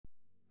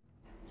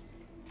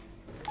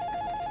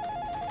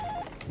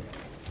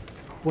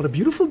What a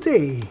beautiful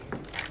day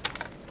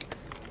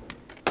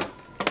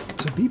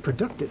to be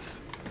productive.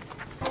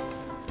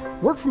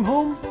 Work from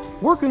home,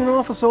 work in an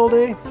office all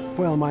day?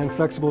 Well, my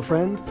inflexible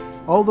friend,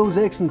 all those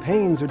aches and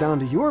pains are down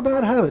to your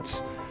bad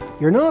habits.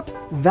 You're not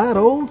that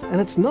old,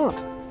 and it's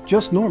not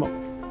just normal.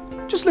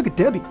 Just look at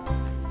Debbie.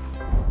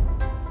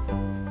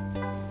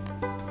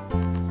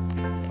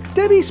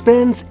 Debbie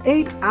spends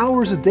 8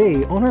 hours a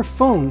day on her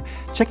phone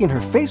checking her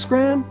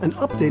Facegram and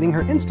updating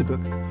her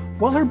Instabook,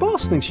 while her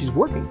boss thinks she's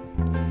working.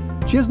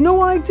 She has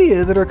no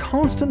idea that her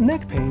constant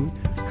neck pain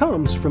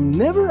comes from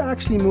never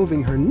actually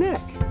moving her neck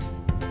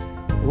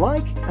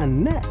like a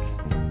neck.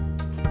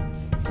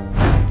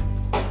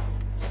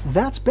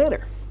 That's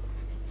better.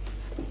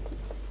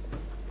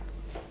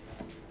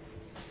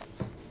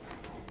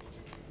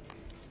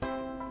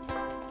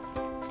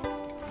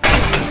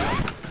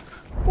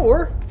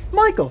 Or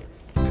Michael.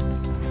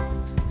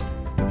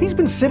 He's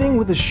been sitting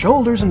with his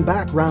shoulders and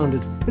back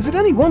rounded. Is it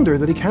any wonder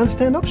that he can't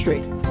stand up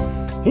straight?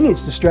 He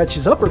needs to stretch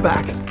his upper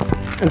back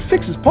and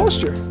fix his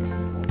posture.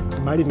 He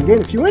might even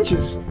gain a few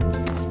inches.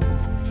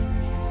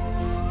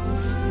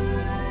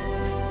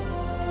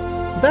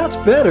 That's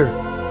better.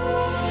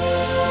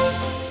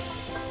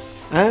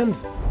 And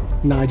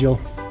Nigel.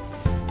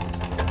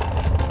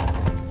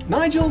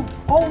 Nigel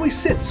always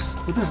sits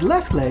with his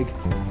left leg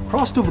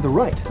crossed over the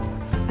right,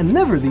 and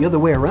never the other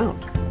way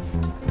around.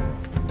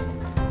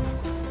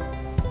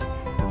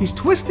 He's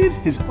twisted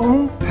his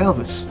own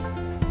pelvis,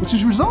 which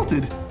has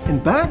resulted in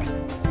back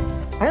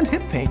and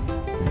hip pain.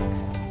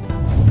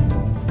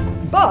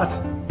 But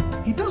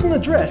he doesn't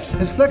address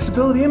his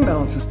flexibility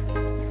imbalances.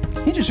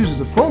 He just uses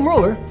a foam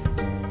roller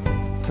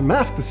to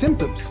mask the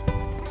symptoms.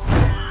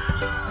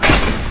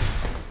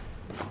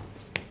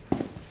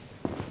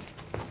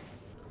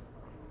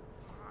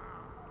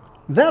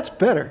 That's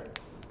better.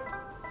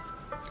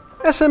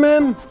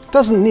 SMM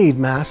doesn't need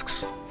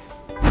masks.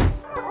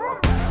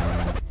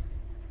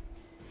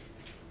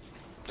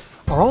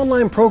 Our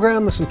online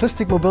program, The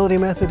Simplistic Mobility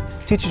Method,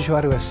 teaches you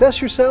how to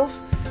assess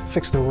yourself,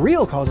 fix the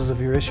real causes of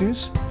your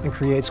issues, and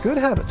creates good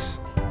habits.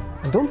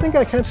 And don't think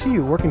I can't see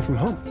you working from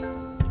home.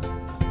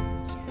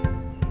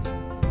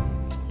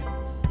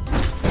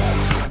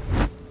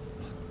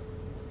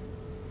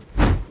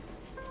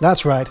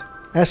 That's right,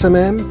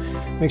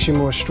 SMM makes you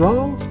more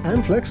strong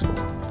and flexible,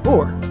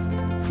 or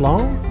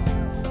flong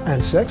and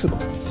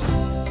sexable.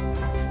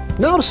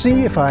 Now to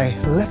see if I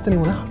left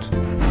anyone out.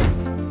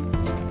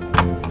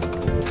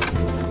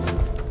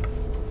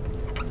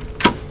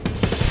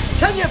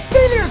 Can you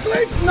feel your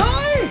glutes now?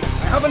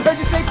 I haven't heard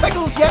you say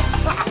pickles yet.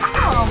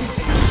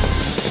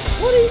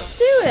 What are you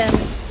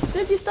doing?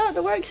 Did you start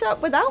the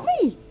workshop without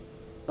me?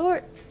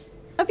 Or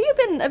have you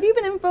been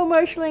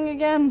infomercialing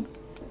again?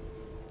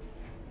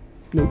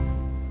 Nope.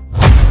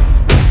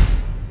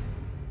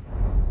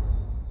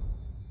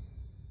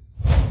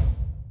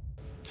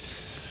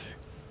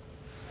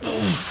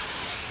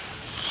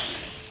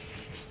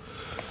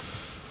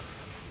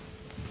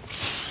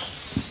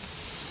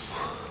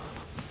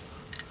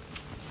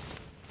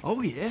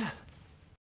 Oh yeah.